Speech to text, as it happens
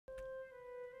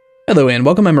Hello and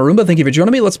welcome, I'm Arumba, thank you for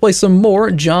joining me. Let's play some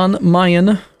more Jan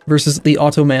Mayen versus the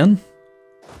Ottoman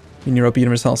in Europa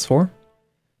Universalis IV.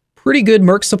 Pretty good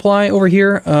merc supply over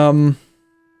here.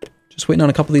 Just waiting on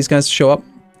a couple of these guys to show up.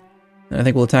 And I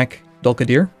think we'll attack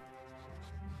Dulkadir.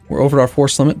 We're over our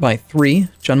force limit by 3.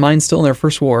 Jan Mayen's still in their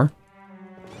first war.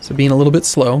 So being a little bit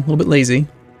slow, a little bit lazy.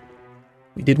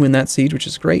 We did win that siege, which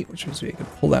is great, which means we can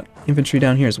pull that infantry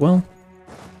down here as well.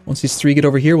 Once these 3 get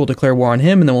over here, we'll declare war on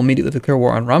him, and then we'll immediately declare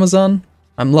war on Ramazan.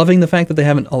 I'm loving the fact that they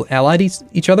haven't allied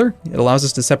each other. It allows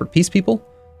us to separate peace people,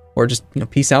 or just,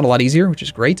 peace out a lot easier, which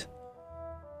is great.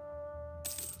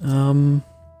 We don't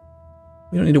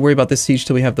need to worry about this siege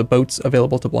till we have the boats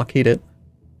available to blockade it.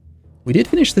 We did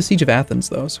finish the siege of Athens,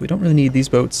 though, so we don't really need these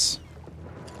boats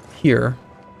here.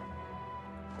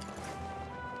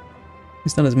 At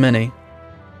least not as many.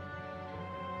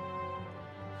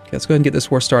 Okay, let's go ahead and get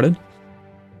this war started.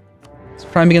 It's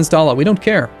prime against Allah. We don't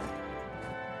care.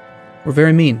 We're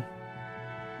very mean.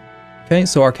 Okay,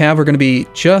 so our cav are going to be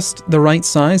just the right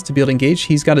size to be able to engage.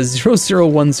 He's got a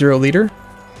 0010 leader.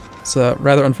 It's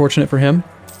rather unfortunate for him.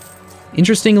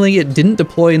 Interestingly, it didn't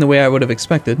deploy in the way I would have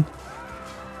expected.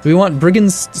 Do we want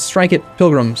brigands to strike at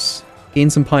pilgrims?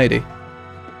 Gain some piety.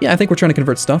 Yeah, I think we're trying to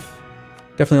convert stuff.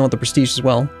 Definitely want the prestige as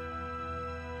well.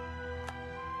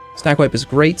 Stack wipe is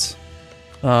great.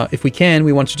 If we can,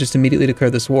 we want to just immediately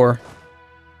declare this war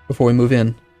before we move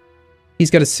in.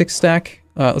 He's got a 6 stack.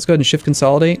 Let's go ahead and shift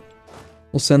consolidate.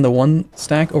 We'll send the 1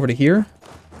 stack over to here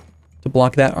to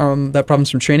block that that province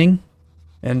from training,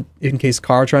 and in case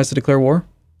Kar tries to declare war.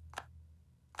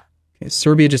 Okay,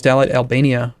 Serbia just allied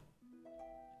Albania.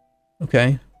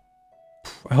 Okay.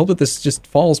 I hope that this just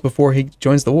falls before he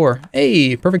joins the war.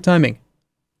 Hey, perfect timing.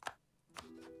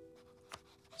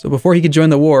 So before he could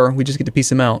join the war, we just get to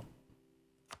peace him out.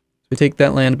 So we take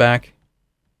that land back.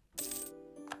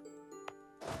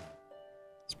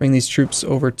 Let's bring these troops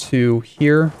over to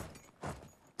here.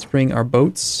 Let's bring our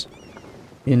boats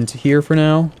into here for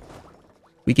now.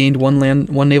 We gained one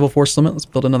naval force limit. Let's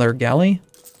build another galley.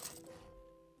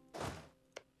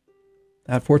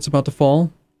 That fort's about to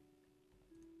fall.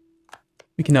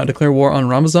 We can now declare war on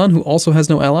Ramazan, who also has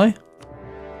no ally.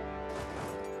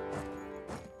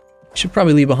 We should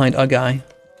probably leave behind a guy.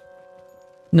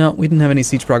 No, we didn't have any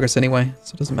siege progress anyway,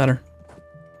 so it doesn't matter.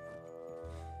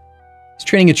 He's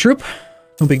training a troop.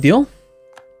 No big deal.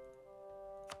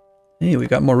 Hey, we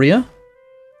got Moria.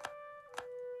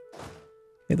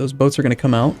 Okay, those boats are going to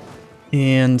come out.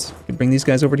 And we can bring these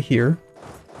guys over to here.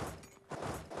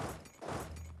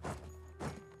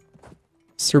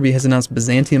 Serbia has announced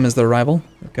Byzantium as their rival.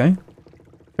 Okay,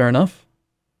 fair enough.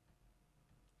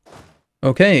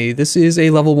 Okay, this is a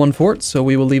level 1 fort, so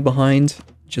we will leave behind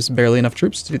just barely enough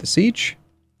troops to do the siege.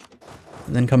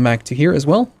 And then come back to here as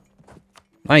well.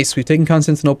 Nice, we've taken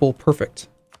Constantinople. Perfect.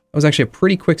 That was actually a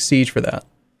pretty quick siege for that.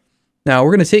 Now,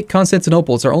 we're going to take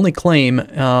Constantinople. It's our only claim,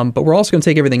 but we're also going to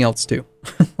take everything else too.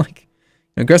 Like,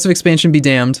 aggressive expansion, be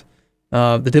damned.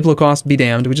 The Diplo cost, be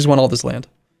damned. We just want all this land.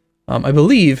 I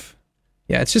believe...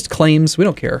 Yeah, it's just claims. We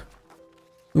don't care.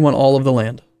 We want all of the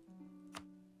land.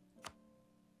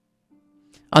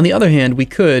 On the other hand, we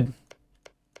could...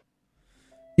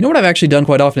 You know what I've actually done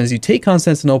quite often is you take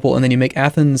Constantinople and then you make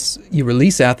Athens... You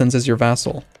release Athens as your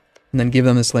vassal. And then give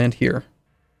them this land here.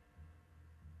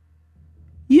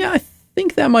 Yeah, I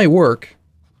think that might work.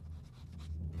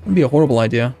 Wouldn't be a horrible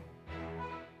idea.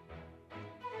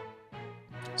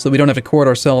 So we don't have to court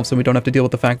ourselves and we don't have to deal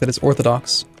with the fact that it's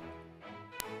Orthodox.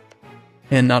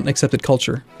 And not an accepted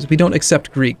culture. Because we don't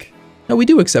accept Greek. No, we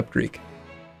do accept Greek.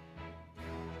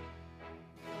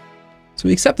 So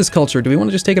we accept this culture. Do we want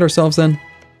to just take it ourselves then?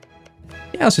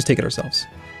 Yeah, let's just take it ourselves.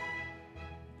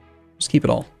 Just keep it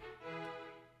all.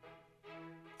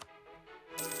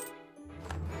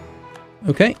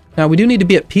 Okay, now we do need to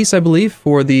be at peace, I believe,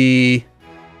 for the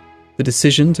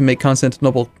decision to make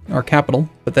Constantinople our capital.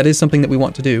 But that is something that we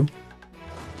want to do.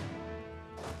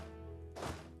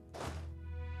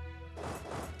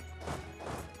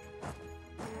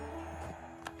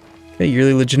 Okay,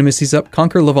 yearly legitimacy's up.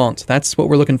 Conquer Levant. That's what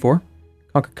we're looking for.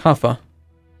 Conquer Kaffa.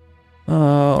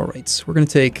 Alright, we're going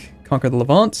to conquer the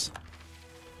Levant.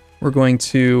 We're going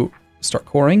to start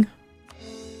coring.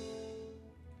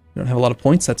 We don't have a lot of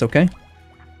points, that's okay.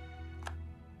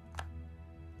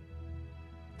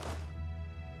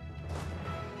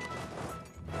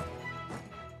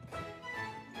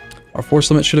 Our force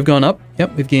limit should have gone up.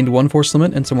 Yep, we've gained 1 force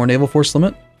limit and some more naval force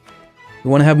limit. We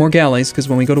want to have more galleys, because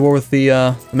when we go to war with the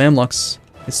Mamluks,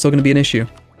 it's still going to be an issue.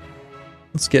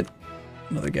 Let's get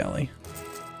another galley.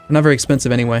 They're not very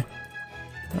expensive anyway.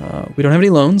 We don't have any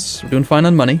loans. We're doing fine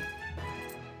on money.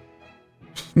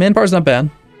 Manpower's not bad.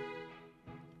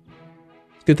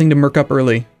 Good thing to merc up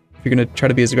early if you're going to try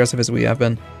to be as aggressive as we have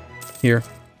been here.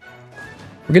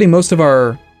 We're getting most of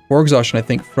our war exhaustion, I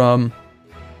think, from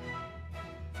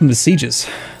the sieges.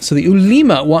 So the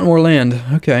Ulema want more land.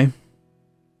 Okay.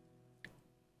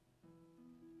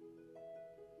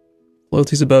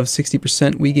 Loyalty's above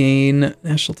 60%. We gain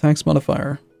national tax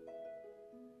modifier.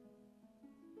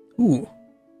 Ooh.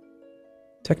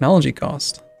 Technology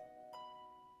cost.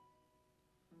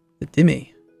 The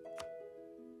Dhimmi.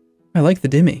 I like the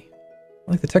Dhimmi.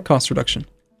 I like the tech cost reduction.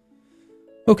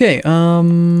 Okay,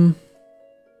 I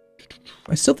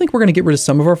still think we're going to get rid of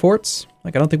some of our forts.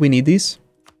 Like, I don't think we need these.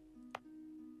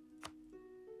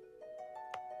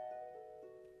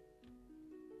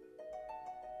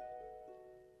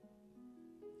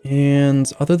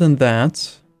 And other than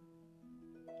that,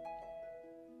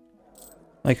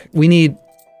 like, we need,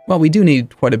 well, we do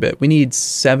need quite a bit. We need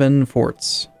 7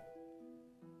 forts.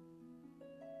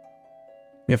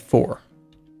 We have 4.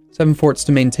 7 forts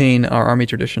to maintain our army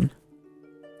tradition.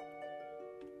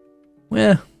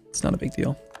 Well, it's not a big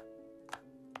deal.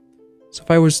 So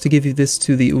if I was to give you this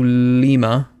to the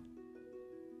Ulema,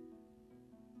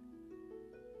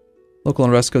 local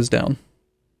unrest goes down.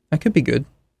 That could be good.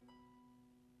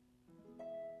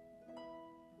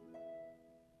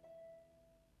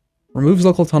 Removes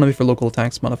local autonomy for local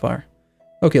tax modifier.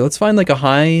 Okay, let's find like a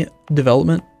high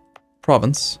development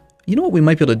province. You know what we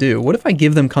might be able to do? What if I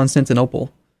give them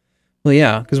Constantinople? Well,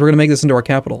 yeah, because we're going to make this into our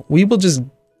capital. We will just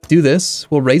do this.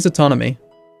 We'll raise autonomy.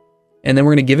 And then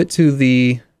we're going to give it to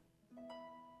the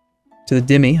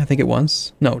Dhimmi, I think it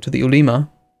was. No, to the Ulema.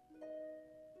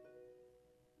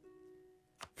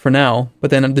 For now.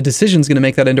 But then the decision's going to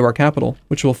make that into our capital,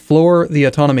 which will floor the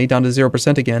autonomy down to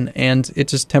 0% again, and it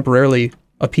just temporarily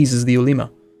appeases the Ulema.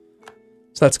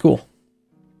 So that's cool.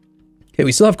 Okay,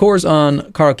 we still have cores on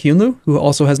Karakunlu, who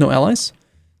also has no allies.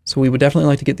 So we would definitely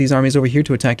like to get these armies over here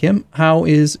to attack him. How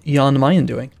is Jan Mayen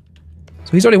doing?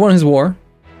 So he's already won his war.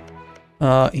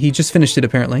 He just finished it,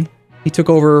 apparently. He took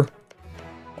over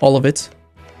all of it.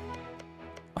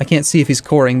 I can't see if he's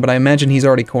coring, but I imagine he's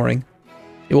already coring.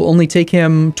 It will only take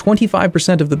him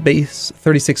 25% of the base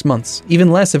 36 months.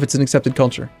 Even less if it's an accepted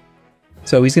culture.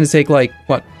 So he's going to take, like,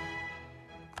 what?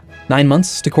 9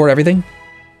 months to core everything?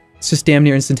 It's just damn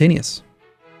near instantaneous.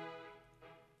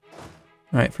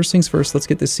 Alright, first things first, let's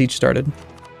get this siege started.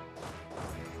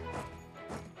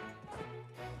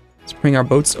 Let's bring our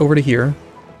boats over to here.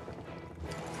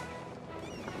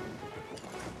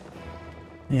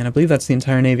 And I believe that's the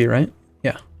entire navy, right?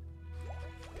 Yeah.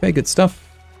 Okay, good stuff.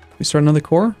 We start another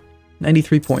core.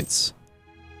 93 points.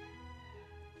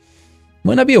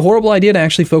 Might not be a horrible idea to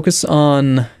actually focus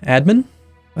on admin.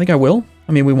 I think I will.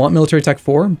 I mean, we want military tech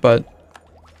 4, but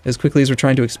as quickly as we're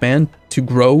trying to expand, to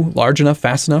grow large enough,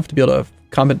 fast enough to be able to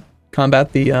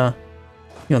combat the,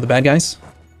 the bad guys.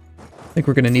 I think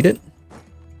we're going to need it.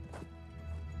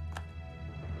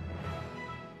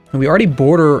 And we already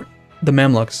border the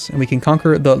Mamluks, and we can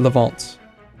conquer the Levant.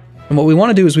 And what we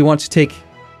want to do is we want to take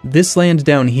this land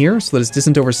down here so that it's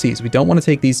distant overseas. We don't want to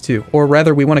take these two. Or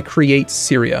rather, we want to create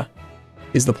Syria,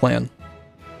 is the plan.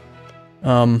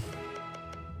 But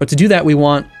to do that, we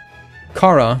want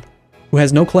Kara, who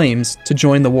has no claims, to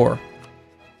join the war.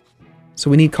 So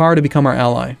we need Kara to become our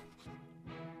ally.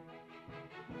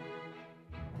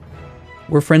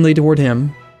 We're friendly toward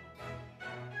him.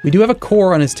 We do have a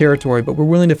core on his territory, but we're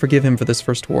willing to forgive him for this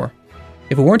first war.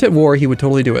 If we weren't at war, he would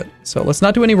totally do it. So let's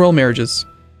not do any royal marriages.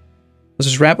 Let's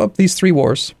just wrap up these 3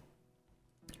 wars.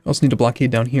 We also need to blockade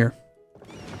down here.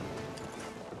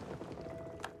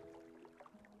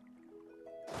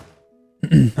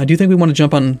 I do think we want to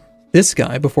jump on this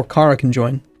guy before Kara can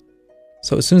join.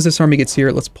 So as soon as this army gets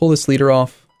here, let's pull this leader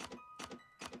off.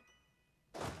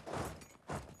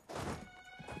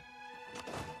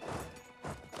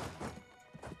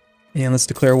 And let's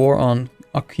declare war on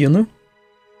Akyunu.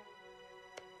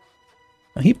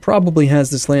 Now he probably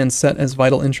has this land set as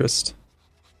vital interest.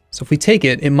 So if we take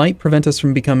it, it might prevent us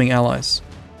from becoming allies.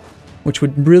 Which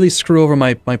would really screw over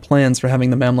my plans for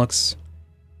having the Mamluks.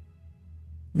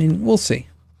 I mean, we'll see.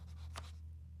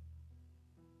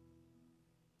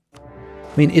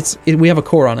 I mean, we have a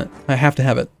core on it. I have to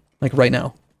have it, like right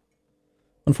now.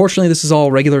 Unfortunately, this is all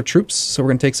regular troops, so we're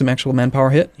going to take some actual manpower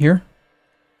hit here.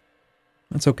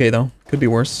 That's okay, though. Could be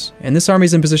worse. And this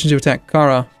army's in position to attack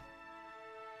Karaman,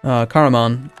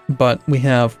 but we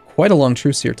have quite a long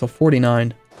truce here, till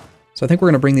 49. So I think we're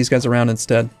going to bring these guys around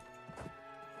instead.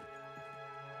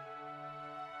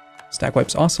 Stack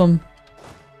wipe's awesome.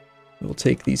 We'll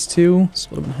take these 2,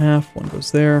 split them in half. 1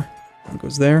 goes there, 1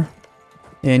 goes there.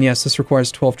 And yes, this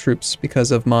requires 12 troops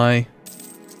because of my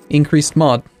increased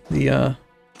mod. The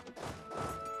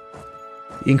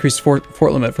The increased fort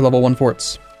limit for level 1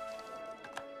 forts.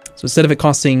 So instead of it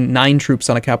costing 9 troops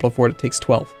on a capital fort, it takes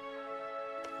 12.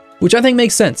 Which I think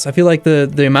makes sense. I feel like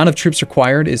the amount of troops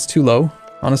required is too low.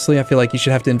 Honestly, I feel like you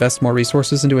should have to invest more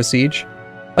resources into a siege.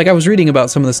 Like, I was reading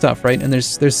about some of the stuff, right? And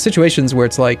there's situations where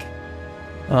it's like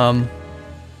a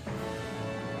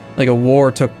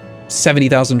war took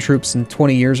 70,000 troops in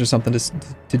 20 years or something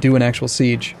to do an actual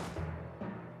siege.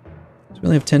 So we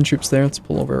only have 10 troops there. Let's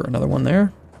pull over another one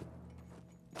there.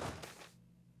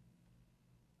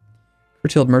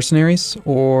 Curtailed mercenaries,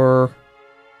 or...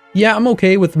 Yeah, I'm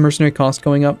okay with the mercenary cost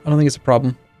going up. I don't think it's a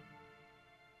problem.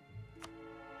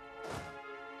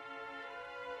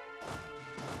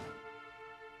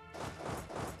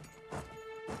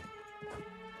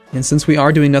 And since we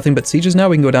are doing nothing but sieges now,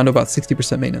 we can go down to about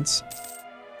 60% maintenance.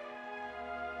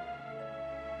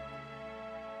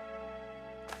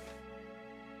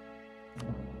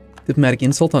 Diplomatic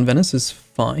insult on Venice is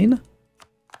fine.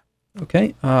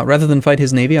 Okay, rather than fight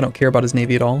his navy, I don't care about his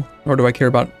navy at all. Nor do I care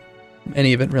about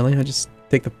any of it, really. I just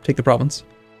take the province.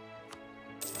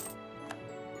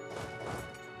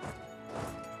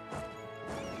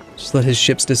 Just let his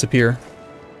ships disappear.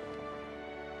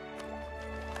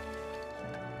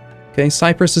 Okay,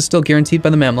 Cyprus is still guaranteed by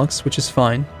the Mamluks, which is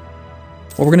fine.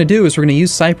 What we're going to do is we're going to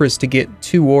use Cyprus to get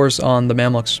 2 wars on the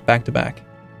Mamluks back to back.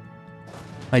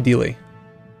 Ideally.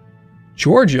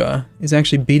 Georgia is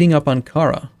actually beating up on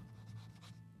Kara.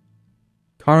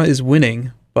 Kara is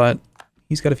winning, but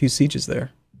he's got a few sieges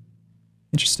there.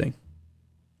 Interesting.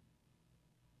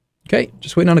 Okay,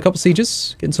 just waiting on a couple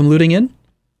sieges, getting some looting in.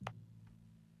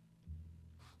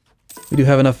 We do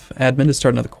have enough admin to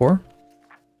start another corps.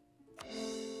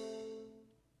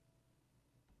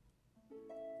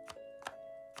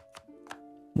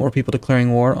 More people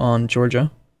declaring war on Georgia.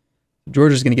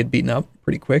 Georgia's going to get beaten up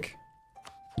pretty quick.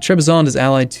 Trebizond is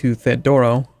allied to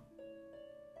Theodoro.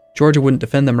 Georgia wouldn't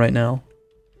defend them right now.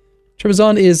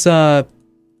 Trebizond is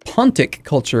Pontic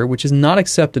culture, which is not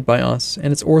accepted by us,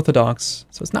 and it's Orthodox.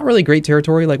 So it's not really great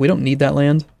territory. Like, we don't need that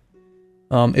land.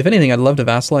 If anything, I'd love to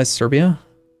vassalize Serbia.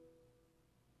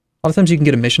 A lot of times you can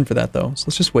get a mission for that, though, so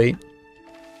let's just wait.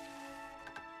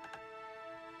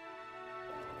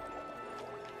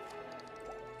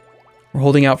 We're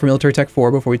holding out for military tech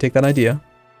 4 before we take that idea.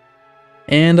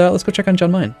 And let's go check on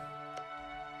Jan Mayen.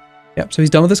 Yep, so he's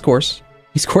done with his course.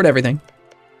 He scored everything.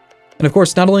 And of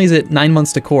course, not only is it 9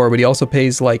 months to core, but he also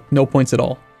pays, like, no points at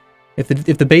all. If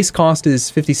the base cost is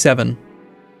 57,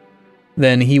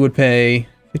 then he would pay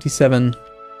 57...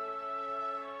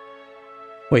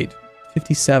 Wait,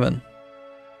 57.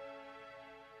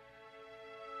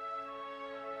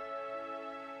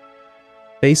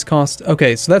 Base cost.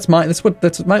 Okay, so that's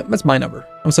my number.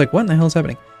 I was like, what in the hell is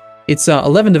happening? It's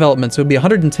 11 development, so it'd be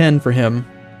 110 for him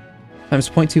times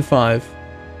 0.25.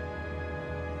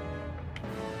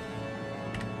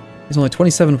 He's only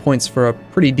 27 points for a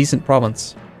pretty decent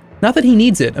province. Not that he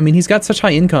needs it. I mean, he's got such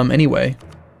high income anyway.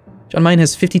 Jan Mayen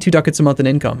has 52 ducats a month in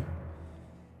income.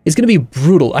 It's going to be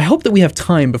brutal. I hope that we have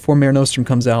time before Mare Nostrum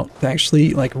comes out to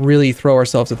actually, like, really throw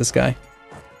ourselves at this guy.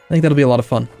 I think that'll be a lot of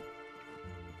fun.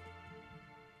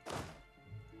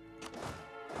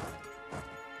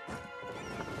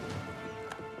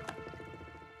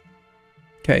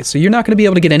 Okay, so you're not going to be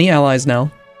able to get any allies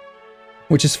now,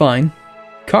 which is fine.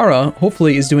 Kara,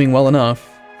 hopefully, is doing well enough.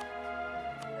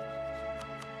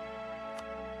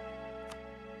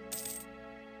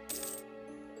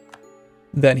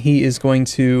 That he is going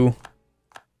to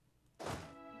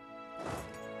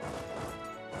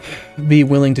be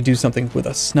willing to do something with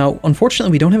us. Now,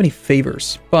 unfortunately, we don't have any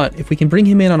favors, but if we can bring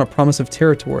him in on a promise of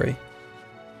territory,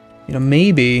 you know,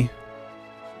 maybe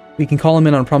we can call him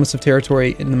in on a promise of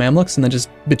territory in the Mamluks and then just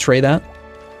betray that.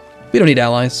 We don't need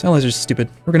allies. Allies are just stupid.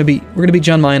 We're gonna beat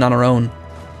Jan Mayen on our own.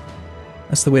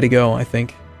 That's the way to go, I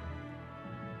think.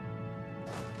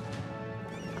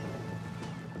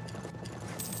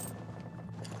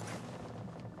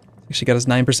 Actually got us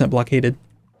 9% blockaded.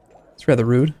 It's rather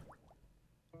rude.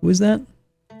 Who is that?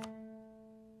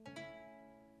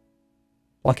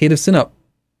 Blockade of Sinop.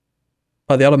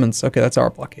 Oh, the Ottomans. Okay, that's our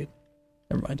blockade.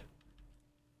 Never mind.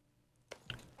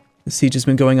 The siege has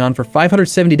been going on for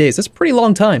 570 days. That's a pretty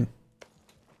long time.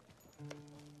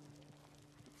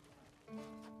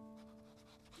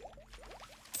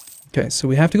 Okay, so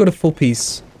we have to go to full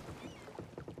peace.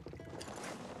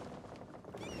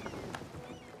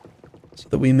 So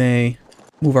that we may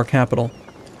move our capital.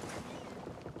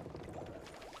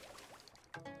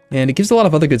 And it gives a lot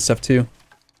of other good stuff too.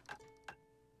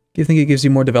 Do you think it gives you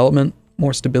more development,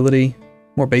 more stability,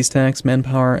 more base tax,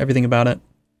 manpower, everything about it?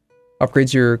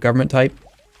 Upgrades your government type.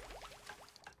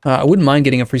 I wouldn't mind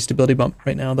getting a free stability bump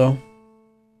right now, though.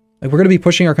 Like, we're going to be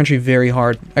pushing our country very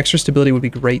hard. Extra stability would be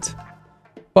great.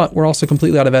 But we're also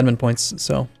completely out of admin points,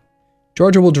 so...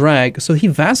 Georgia will drag. So he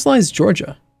vassalized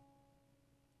Georgia.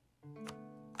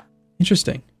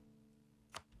 Interesting.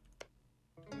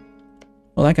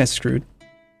 Well, that guy's screwed.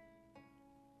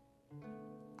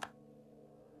 I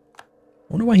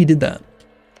wonder why he did that.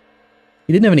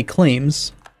 He didn't have any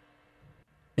claims.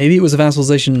 Maybe it was a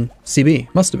vassalization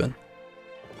CB. Must have been.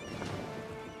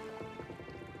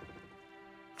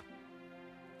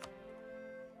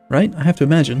 Right? I have to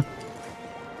imagine.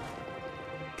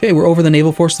 Okay, we're over the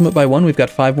naval force limit by 1. We've got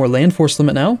 5 more land force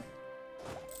limit now.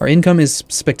 Our income is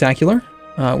spectacular.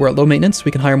 We're at low maintenance.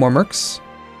 We can hire more mercs.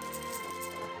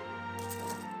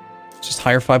 Just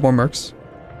hire 5 more mercs.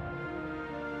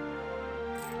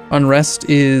 Unrest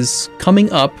is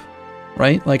coming up,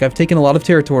 right? Like, I've taken a lot of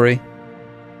territory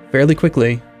fairly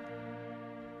quickly.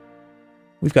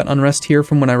 We've got unrest here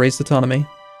from when I raised autonomy.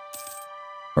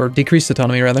 Or decreased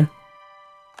autonomy, rather.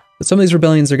 But some of these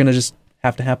rebellions are going to just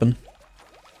have to happen.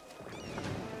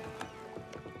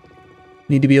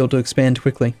 Need to be able to expand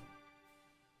quickly.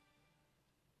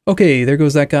 Okay, there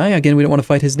goes that guy. Again, we don't want to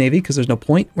fight his navy because there's no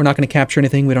point. We're not going to capture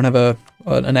anything. We don't have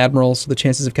an admiral, so the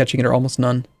chances of catching it are almost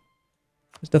none.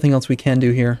 There's nothing else we can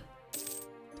do here.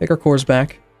 Take our cores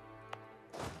back.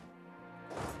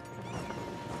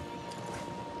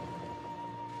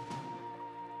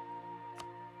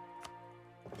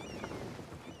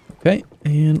 Okay,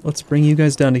 and let's bring you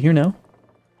guys down to here now.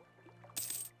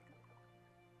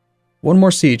 One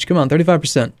more siege. Come on,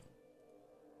 35%.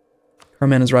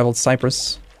 Carman has rivaled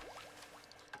Cyprus.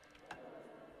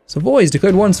 Savoy has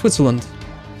declared war on Switzerland.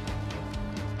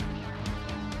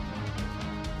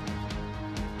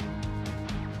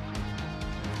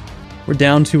 We're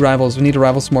down 2 rivals. We need to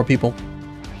rival some more people.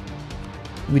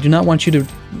 We do not want you to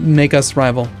make us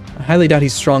rival. I highly doubt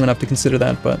he's strong enough to consider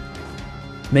that, but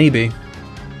maybe.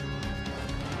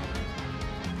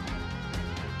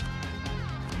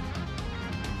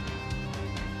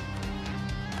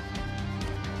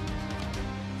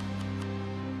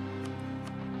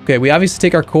 Okay, we obviously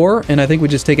take our core, and I think we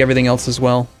just take everything else as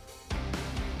well.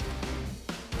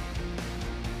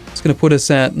 It's going to put us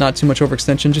at not too much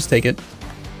overextension, just take it.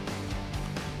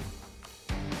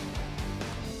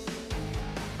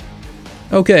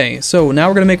 Okay, so now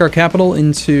we're going to make our capital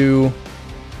into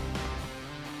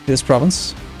this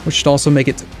province, which should also make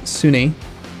it Sunni.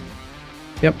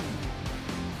 Yep.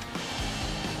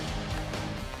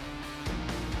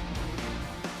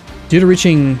 Due to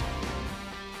reaching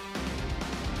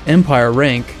Empire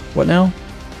rank. What now?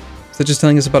 Is that just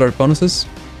telling us about our bonuses?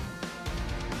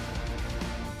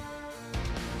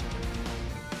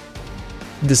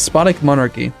 Despotic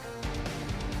monarchy.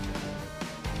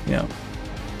 Yeah.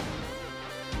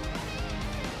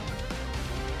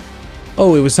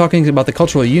 Oh, it was talking about the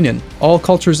cultural union. All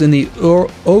cultures in the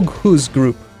Oghuz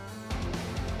group.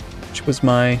 Which was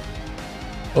my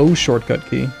O shortcut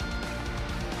key.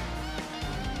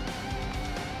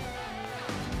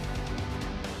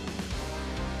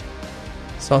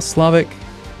 Slavic.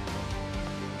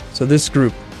 So this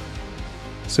group.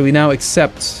 So we now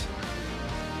accept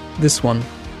this one.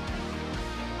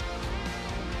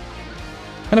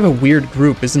 Kind of a weird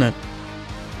group, isn't it?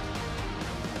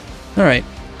 Alright.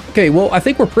 Okay, well, I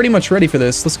think we're pretty much ready for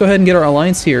this. Let's go ahead and get our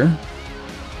alliance here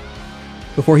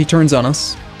before he turns on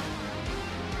us.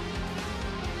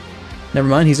 Never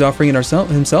mind, he's offering it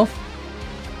himself.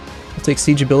 We'll take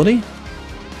siege ability.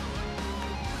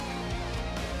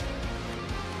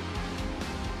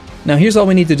 Now here's all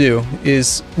we need to do,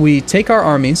 is we take our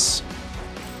armies.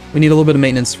 We need a little bit of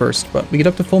maintenance first, but we get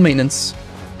up to full maintenance.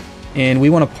 And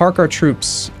we want to park our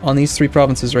troops on these 3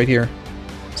 provinces right here.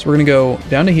 So we're going to go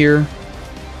down to here.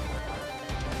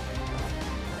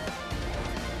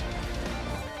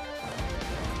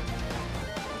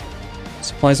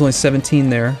 Supply's only 17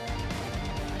 there.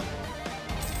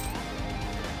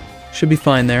 Should be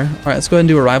fine there. Alright, let's go ahead and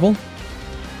do a rival.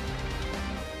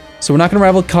 So we're not going to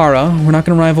rival Kara. We're not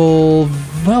going to rival...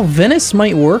 Well, Venice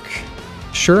might work.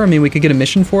 Sure, I mean, we could get a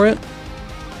mission for it.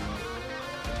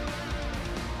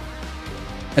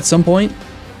 At some point.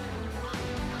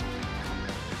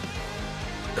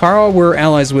 Kara we're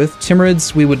allies with.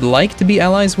 Timurids we would like to be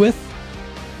allies with.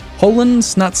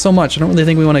 Poland's not so much. I don't really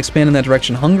think we want to expand in that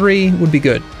direction. Hungary would be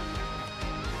good.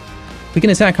 We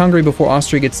can attack Hungary before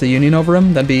Austria gets the union over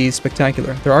them. That'd be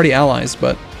spectacular. They're already allies,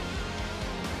 but...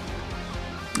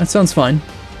 that sounds fine.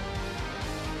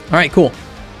 Alright, cool.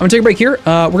 I'm going to take a break here.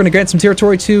 We're going to grant some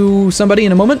territory to somebody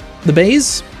in a moment. The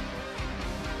Bays.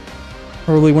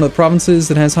 Probably one of the provinces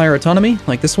that has higher autonomy,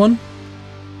 like this one.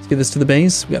 Let's give this to the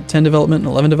Bays. We got 10 development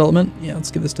and 11 development. Yeah, let's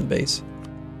give this to the Bays.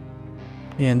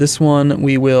 And this one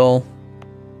we will,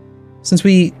 since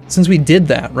we did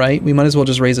that, right? We might as well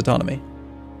just raise autonomy.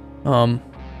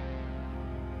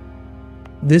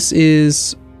 This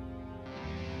is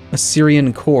a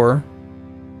Syrian core.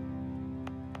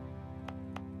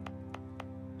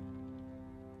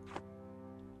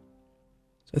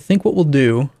 So I think what we'll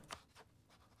do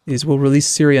is we'll release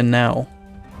Syria now.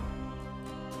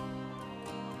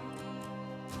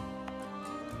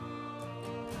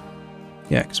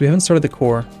 Yeah, because we haven't started the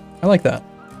core. I like that.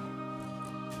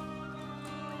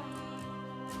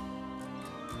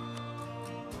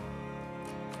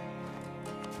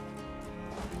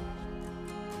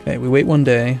 Okay, we wait 1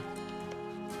 day.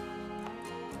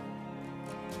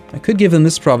 I could give them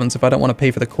this province if I don't want to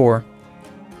pay for the core.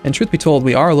 And truth be told,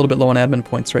 we are a little bit low on admin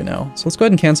points right now. So let's go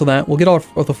ahead and cancel that. We'll get all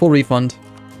the full refund.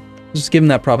 Just give them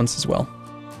that province as well.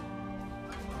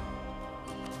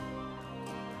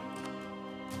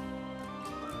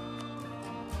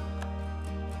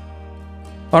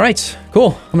 Alright,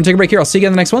 cool. I'm going to take a break here. I'll see you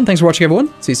again in the next one. Thanks for watching,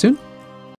 everyone. See you soon.